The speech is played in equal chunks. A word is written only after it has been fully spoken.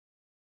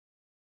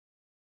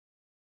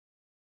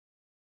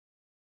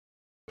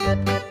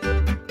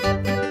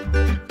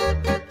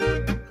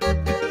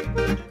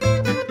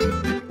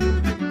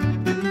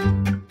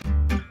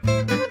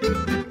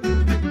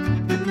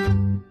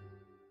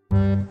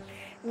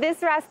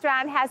This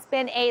restaurant has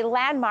been a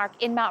landmark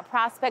in Mount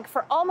Prospect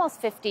for almost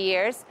 50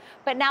 years,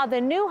 but now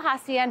the new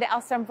Hacienda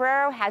El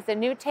Sombrero has a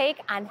new take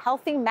on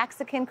healthy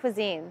Mexican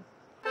cuisine.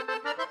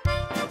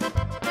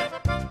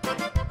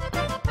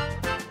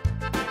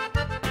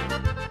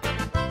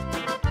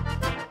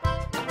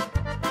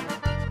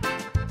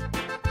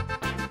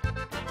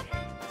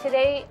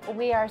 Today,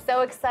 we are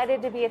so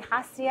excited to be at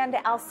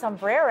Hacienda El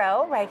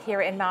Sombrero right here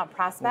in Mount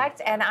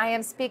Prospect, and I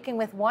am speaking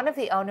with one of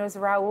the owners,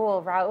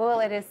 Raul.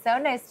 Raul, it is so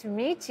nice to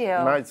meet you.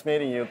 Nice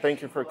meeting you.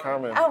 Thank you for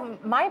coming. Oh,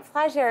 my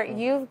pleasure.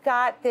 You've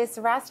got this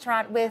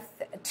restaurant with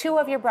two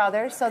of your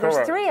brothers, so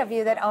there's three of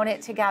you that own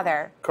it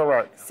together.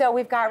 Correct. So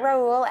we've got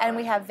Raul, and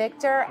we have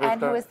Victor, and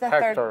who is the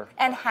third?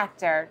 And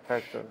Hector.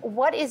 Hector.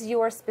 What is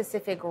your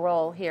specific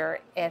role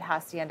here at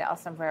Hacienda El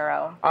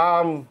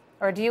Sombrero?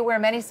 Or do you wear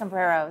many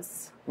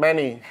sombreros?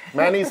 Many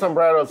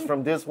sombreros,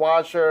 from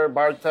dishwasher,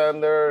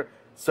 bartender,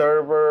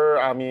 server,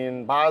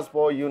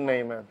 busboy, you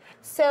name it.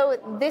 So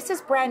this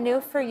is brand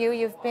new for you.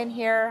 You've been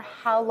here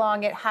how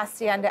long at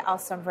Hacienda El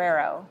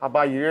Sombrero?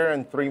 About a year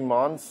and 3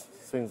 months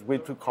since we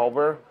took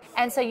over.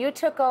 And so you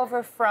took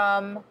over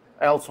from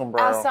El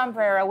Sombrero. El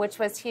Sombrero, which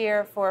was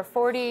here for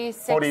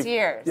 46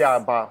 years.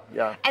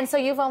 Yeah. And so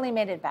you've only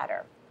made it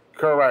better.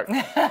 Correct.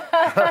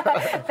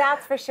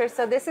 That's for sure.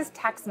 So this is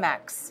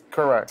Tex-Mex.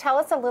 Correct. Tell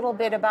us a little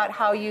bit about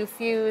how you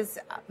fuse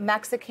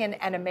Mexican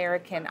and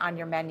American on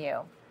your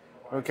menu.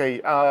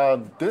 Okay,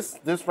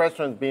 this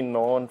restaurant's been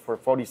known for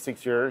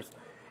 46 years,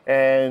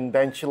 and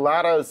the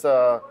enchiladas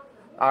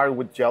are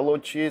with Jello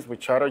cheese,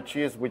 with cheddar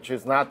cheese, which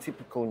is not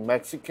typically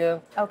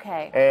Mexican.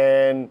 Okay.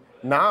 And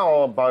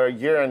now, about a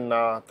year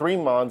and 3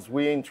 months,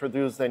 we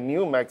introduced a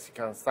new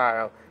Mexican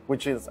style,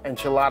 which is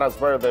enchiladas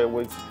verde,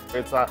 which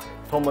it's a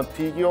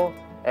tomatillo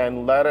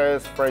and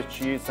lettuce, fresh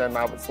cheese, and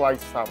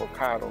sliced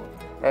avocado.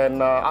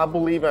 And I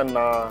believe in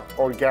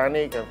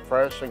organic and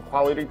fresh and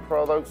quality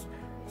products,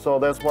 so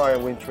that's why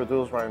we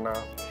introduced right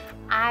now.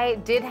 I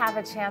did have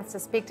a chance to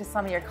speak to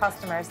some of your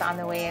customers on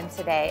the way in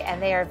today,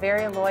 and they are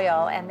very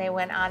loyal, and they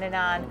went on and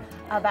on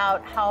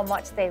about how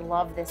much they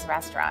love this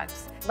restaurant.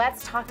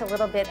 Let's talk a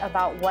little bit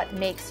about what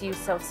makes you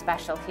so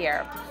special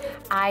here.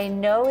 I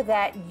know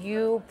that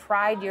you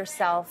pride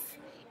yourself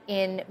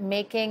in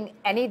making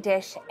any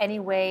dish any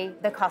way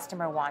the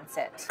customer wants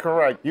it.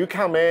 Correct. You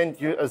come in,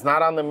 it's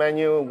not on the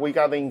menu, we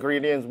got the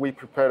ingredients, we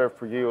prepared it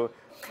for you.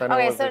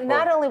 Okay, so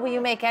not only will you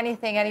make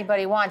anything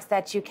anybody wants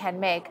that you can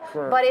make,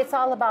 but it's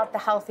all about the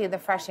healthy, the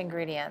fresh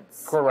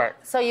ingredients.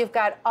 Correct. So you've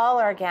got all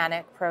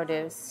organic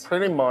produce.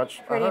 Pretty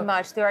much. Pretty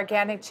much. The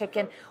organic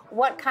chicken.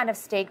 What kind of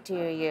steak do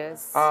you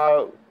use?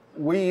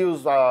 We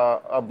use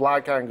a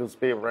Black Angus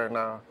beef right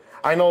now.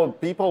 I know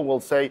people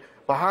will say,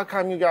 but how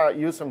come you got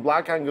using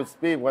Black Angus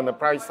beef when the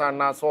prices are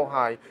not so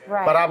high?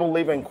 Right. But I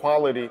believe in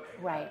quality.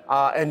 Right.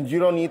 And you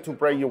don't need to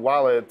break your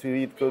wallet to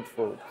eat good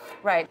food.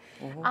 Right.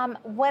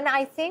 When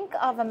I think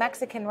of a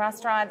Mexican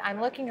restaurant,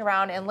 I'm looking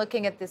around and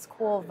looking at this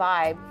cool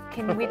vibe.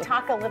 Can we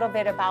talk a little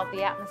bit about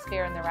the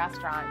atmosphere in the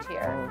restaurant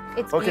here?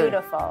 It's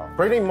beautiful.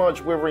 Pretty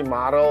much we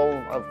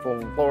remodel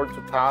from floor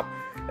to top.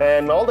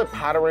 And all the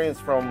patterning is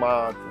from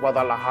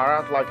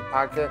Guadalajara,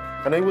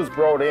 Tlaquepaque, and it was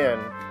brought in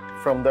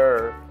from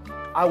there.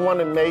 I want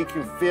to make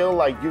you feel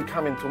like you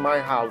come into my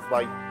house,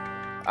 like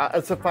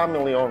it's a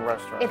family-owned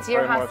restaurant. It's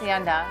your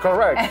hacienda.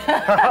 Correct.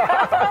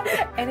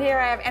 And here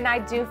I am, and I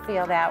do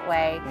feel that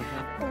way.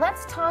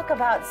 Let's talk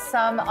about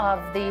some of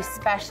the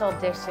special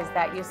dishes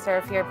that you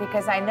serve here,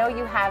 because I know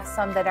you have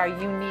some that are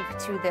unique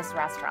to this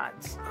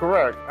restaurant.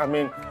 Correct.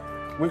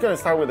 We're going to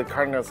start with the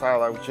carne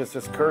asada, which is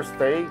this cursed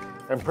steak,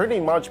 and pretty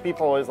much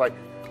people always like,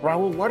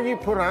 Raul, what do you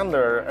put on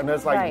there? And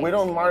it's like, we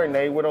don't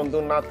marinate, we don't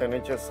do nothing.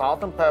 It's just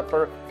salt and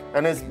pepper,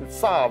 and it's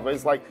soft.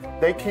 It's like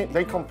they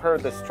compare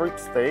the strip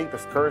steak, the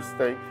cursed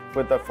steak,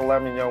 with the filet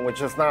mignon,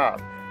 which is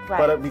not.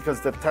 But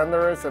because the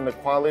tenderness and the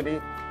quality,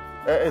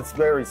 it's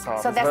very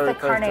soft. So that's the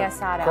carne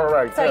asada.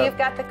 Correct. So you've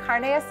got the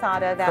carne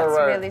asada. That's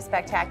really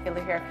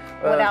spectacular here.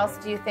 What else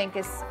do you think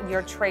is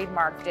your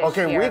trademark dish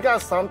here? We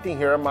got something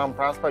here in Mount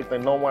Prospect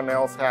that no one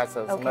else has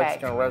as a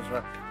Mexican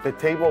restaurant. The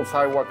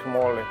tableside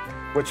guacamole,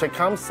 which it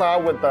comes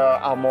out with the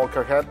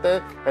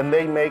molcajete, and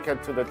they make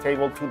it to the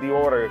table to the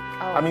order.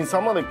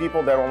 Some of the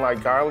people, they don't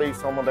like garlic.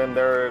 Some of them,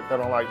 they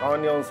don't like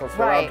onions or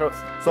cilantro.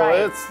 So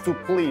it's to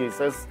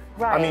please.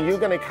 You're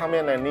going to come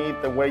in and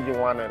eat the way you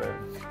wanted it.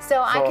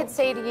 So I could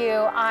say to you,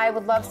 I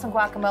would love some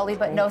guacamole,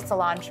 but no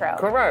cilantro.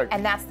 Correct.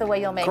 And that's the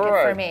way you'll make it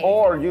for me.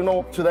 Or,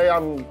 today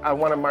I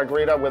want a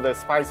margarita with a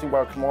spicy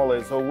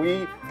guacamole. So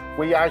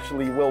we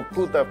actually will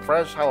put the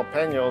fresh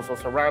jalapenos or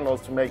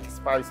serranos to make it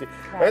spicy.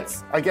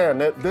 It's, again,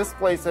 this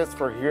place is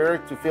for here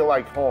to feel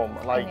like home,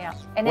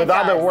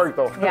 without the work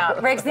though.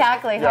 Yeah,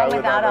 exactly, home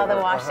without all the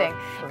washing.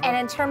 And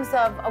in terms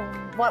of,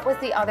 what was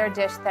the other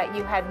dish that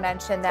you had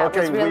mentioned that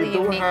was really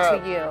unique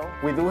to you?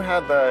 We do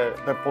have the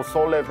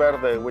pozole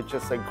verde, which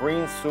is a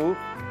green soup,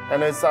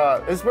 and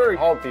it's very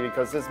healthy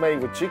because it's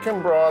made with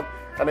chicken broth,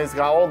 and it's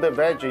got all the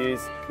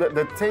veggies.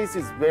 The taste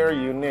is very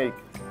unique.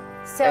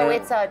 So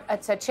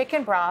it's a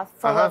chicken broth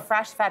full of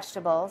fresh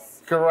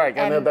vegetables. Correct,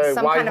 and then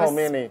the white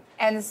hominy.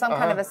 And some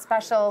kind of a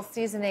special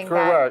seasoning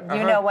Correct. that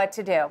you know what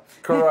to do.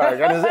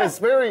 Correct, and it's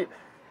very,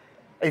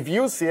 if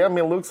you see it, I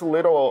mean, it looks a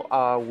little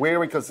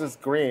weird because it's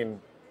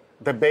green.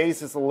 The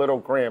base is a little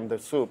green, the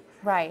soup.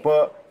 Right.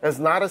 But it's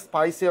not as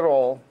spicy at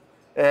all.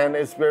 And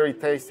it's very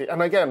tasty.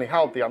 And again,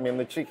 healthy. I mean,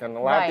 the chicken.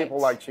 A lot of people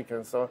like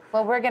chicken. So.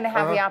 Well, we're going to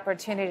have the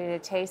opportunity to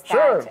taste that.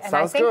 Sure, And sounds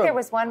I think good. there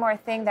was one more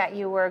thing that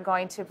you were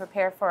going to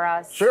prepare for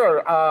us.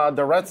 Sure.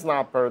 The red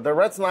snapper. The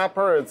red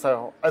snapper, it's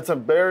a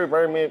very,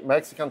 very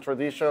Mexican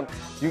tradition.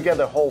 You get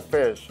the whole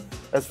fish.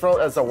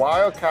 It's a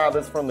wild caught.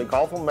 It's from the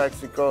Gulf of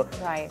Mexico.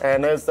 Right.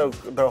 And it's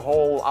the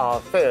whole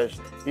fish,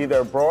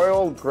 either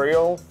broiled,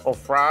 grilled, or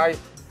fried.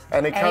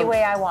 And it Any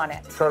way I want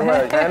it.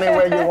 Correct. Any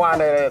way you want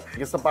it.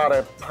 It's about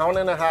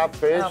 1.5 pounds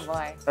fish. Oh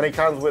boy. And it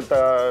comes with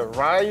the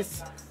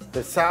rice,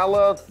 the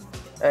salad,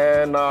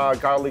 and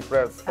garlic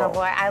bread. Oh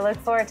boy, I look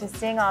forward to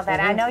seeing all that.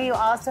 I know you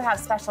also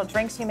have special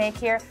drinks you make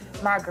here.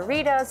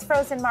 Margaritas,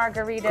 frozen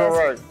margaritas.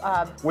 Correct.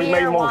 We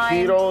make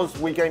mojitos.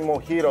 We get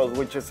mojitos,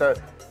 which is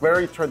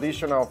very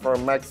traditional for a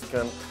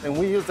Mexican. And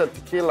we use the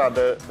tequila,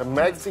 the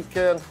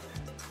Mexican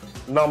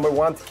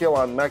 #1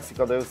 tequila in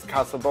Mexico. There's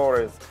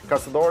Cazadores.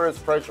 Cazadores,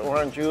 fresh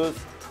orange juice,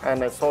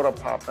 and a soda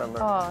pop. And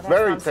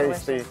very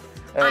tasty. Delicious.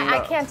 And, I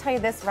can't tell you,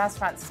 this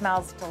restaurant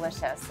smells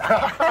delicious.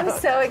 I'm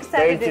so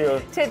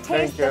excited to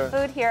taste the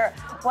food here.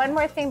 One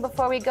more thing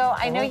before we go.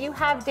 I know you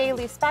have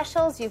daily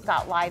specials. You've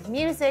got live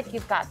music.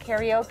 You've got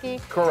karaoke.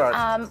 Correct.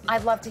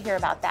 I'd love to hear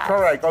about that.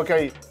 Correct.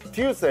 Okay.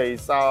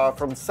 Tuesdays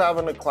from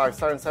 7 o'clock,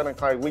 starting 7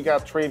 o'clock, we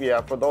got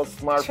trivia for those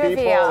smart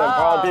people and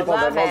proud people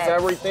that knows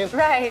everything.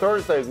 Right.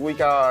 Thursdays, we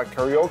got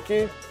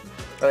karaoke.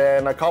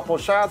 And a couple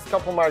shots,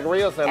 couple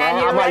margaritas, and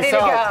you're ready to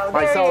go.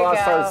 I'll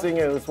start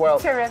singing as well.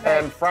 Terrific.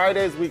 And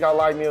Fridays we got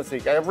live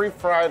music. Every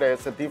Friday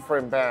it's a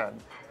different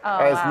band.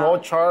 It's no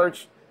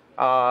charge.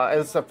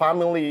 It's a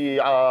family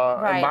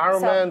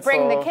environment. So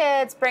bring the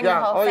kids, bring the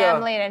whole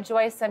family, and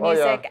enjoy some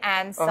music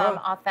and some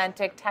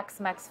authentic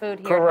Tex-Mex food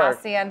here at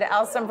Hacienda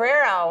El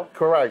Sombrero.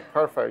 Correct.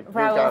 Perfect.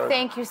 Raul,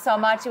 thank you so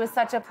much. It was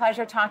such a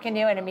pleasure talking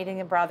to you and meeting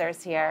the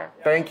brothers here.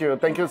 Thank you.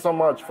 Thank you so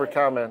much for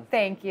coming.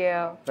 Thank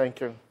you. Thank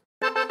you.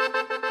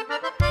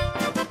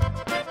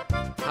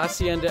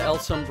 Hacienda El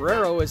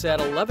Sombrero is at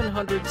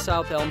 1100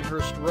 South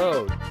Elmhurst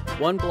Road,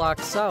 1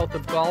 block south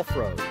of Golf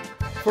Road.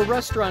 For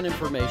restaurant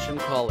information,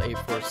 call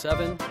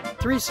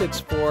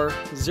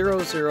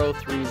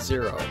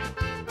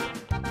 847-364-0030.